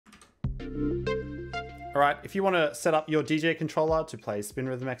All right, if you want to set up your DJ controller to play Spin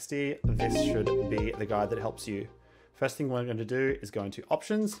Rhythm XD, this should be the guide that helps you. First thing we're going to do is go into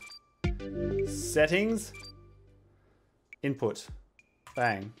Options, Settings, Input,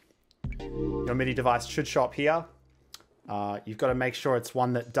 bang. Your MIDI device should show up here. You've got to make sure it's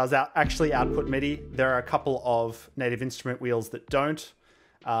one that does actually output MIDI. There are a couple of native instrument wheels that don't.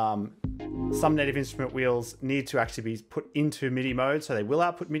 Some native instrument wheels need to actually be put into MIDI mode, so they will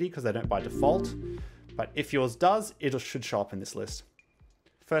output MIDI because they don't by default. But if yours does, it should show up in this list.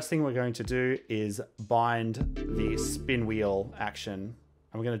 First thing we're going to do is bind the spin wheel action.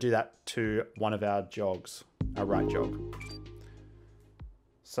 And we're going to do that to one of our jogs, our right jog.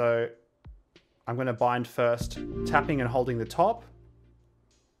 So I'm going to bind first, tapping and holding the top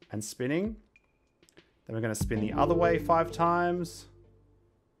and spinning. Then we're going to spin the other way 5 times.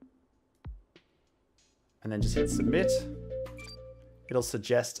 And then just hit submit. It'll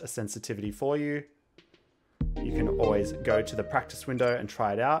suggest a sensitivity for you. You can always go to the practice window and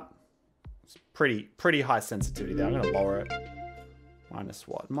try it out. It's pretty high sensitivity there. I'm going to lower it. Minus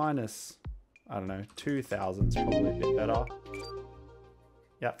what? Minus, I don't know, 2000 is probably a bit better.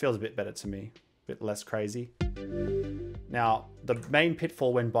 Yeah, it feels a bit better to me. A bit less crazy. Now, the main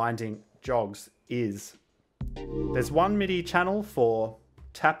pitfall when binding jogs is there's one MIDI channel for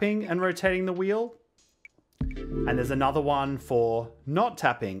tapping and rotating the wheel. And there's another one for not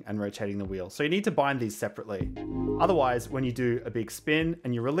tapping and rotating the wheel. So you need to bind these separately. Otherwise, when you do a big spin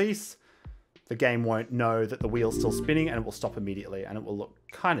and you release, the game won't know that the wheel's still spinning and it will stop immediately and it will look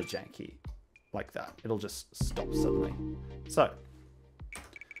kind of janky like that. It'll just stop suddenly. So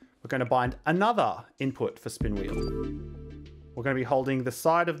we're going to bind another input for spin wheel. We're going to be holding the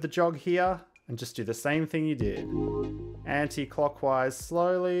side of the jog here and just do the same thing you did. Anti-clockwise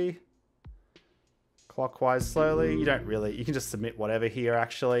slowly. Clockwise slowly. You don't really, you can just submit whatever here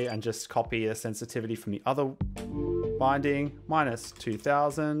actually and just copy the sensitivity from the other binding. Minus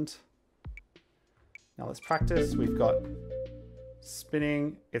 2000. Now let's practice. We've got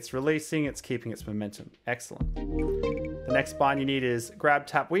spinning, it's releasing, it's keeping its momentum. Excellent. The next bind you need is grab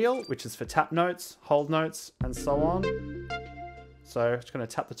tap wheel, which is for tap notes, hold notes, and so on. So just going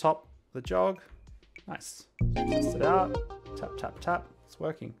to tap the top of the jog. Nice. Test it out. Tap, tap, tap. It's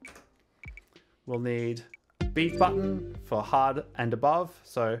working. We'll need a beat button for hard and above.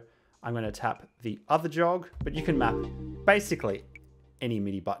 So I'm going to tap the other jog, but you can map basically any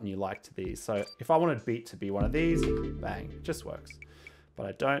MIDI button you like to these. So if I wanted beat to be one of these, bang, it just works. But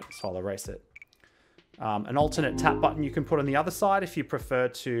I don't, so I'll erase it. An alternate tap button you can put on the other side if you prefer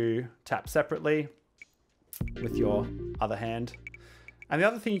to tap separately with your other hand. And the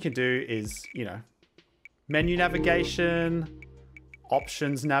other thing you can do is, you know, menu navigation,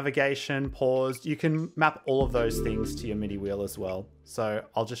 options navigation, pause. You can map all of those things to your MIDI wheel as well. So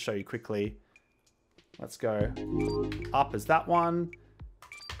I'll just show you quickly. Let's go up as that one,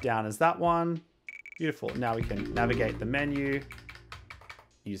 down as that one. Beautiful. Now we can navigate the menu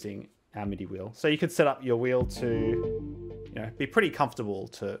using our MIDI wheel. So you could set up your wheel to, you know, be pretty comfortable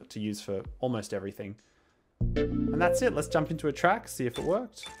to use for almost everything. And that's it. Let's jump into a track, see if it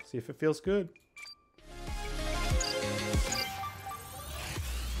worked, see if it feels good.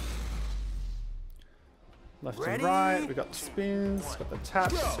 Left and right, we got the spins, got the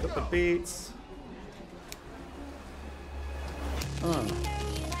taps, got the beats.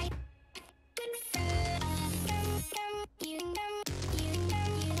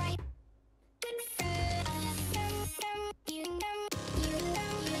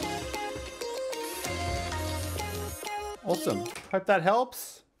 Awesome. Hope that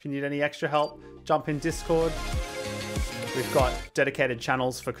helps. If you need any extra help, jump in Discord. We've got dedicated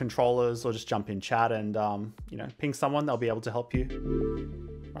channels for controllers, or just jump in chat and, you know, ping someone. They'll be able to help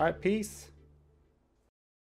you. All right, peace.